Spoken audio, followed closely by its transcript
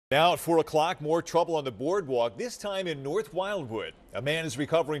Now at 4 o'clock, more trouble on the boardwalk, this time in North Wildwood. A man is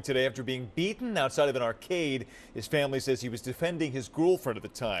recovering today after being beaten outside of an arcade. His family says he was defending his girlfriend at the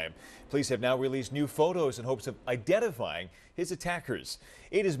time. Police have now released new photos in hopes of identifying his attackers.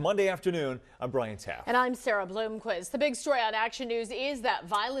 It is Monday afternoon. I'm Brian Taft. And I'm Sarah Bloomquist. The big story on Action News is that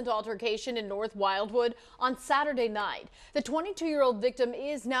violent altercation in North Wildwood on Saturday night. The 22-year-old victim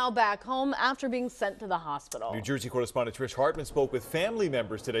is now back home after being sent to the hospital. New Jersey correspondent Trish Hartman spoke with family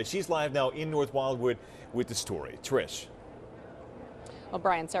members today. She's live now in North Wildwood with the story. Trish. Well,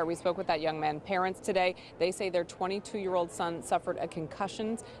 Brian, Sarah, we spoke with that young man's parents today. They say their 22-year-old son suffered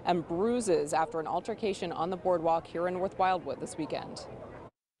concussions and bruises after an altercation on the boardwalk here in North Wildwood this weekend.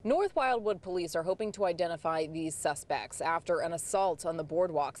 North Wildwood police are hoping to identify these suspects after an assault on the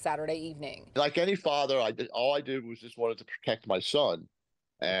boardwalk Saturday evening. Like any father, all I did was just wanted to protect my son,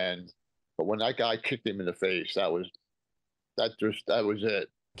 but when that guy kicked him in the face, that was it.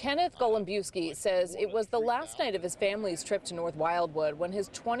 Kenneth Golombuski says it was the last night of his family's trip to North Wildwood when his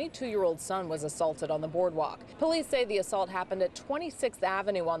 22-year-old son was assaulted on the boardwalk. Police say the assault happened at 26th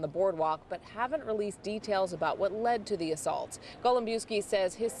Avenue on the boardwalk, but haven't released details about what led to the assault. Golombuski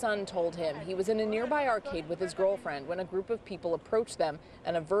says his son told him he was in a nearby arcade with his girlfriend when a group of people approached them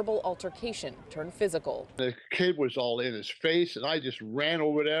and a verbal altercation turned physical. The kid was all in his face, and I just ran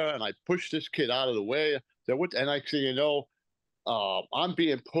over there and I pushed this kid out of the way. And I said, you know, I'm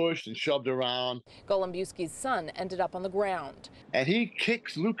being pushed and shoved around. Golombuski's son ended up on the ground. And he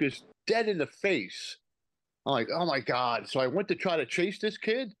kicks Lucas dead in the face. I'm like, oh my God. So I went to try to chase this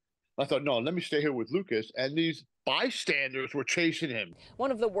kid. I thought, no, let me stay here with Lucas. And these bystanders were chasing him.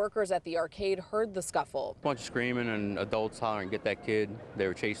 One of the workers at the arcade heard the scuffle. A bunch of screaming and adults hollering, get that kid. They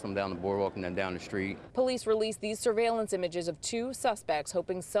were chasing them down the boardwalk and then down the street. Police released these surveillance images of two suspects,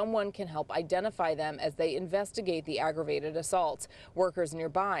 hoping someone can help identify them as they investigate the aggravated assaults. Workers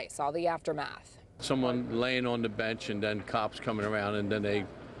nearby saw the aftermath. Someone laying on the bench and then cops coming around, and then they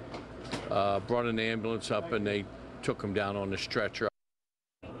brought an ambulance up and they took him down on the stretcher.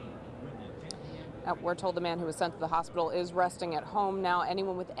 We're told the man who was sent to the hospital is resting at home now.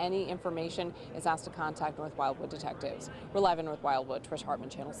 Anyone with any information is asked to contact North Wildwood detectives. We're live in North Wildwood. Trish Hartman,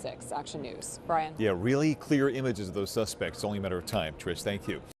 Channel 6, Action News. Brian. Yeah, really clear images of those suspects. It's only a matter of time. Trish, thank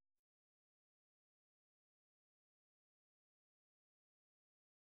you.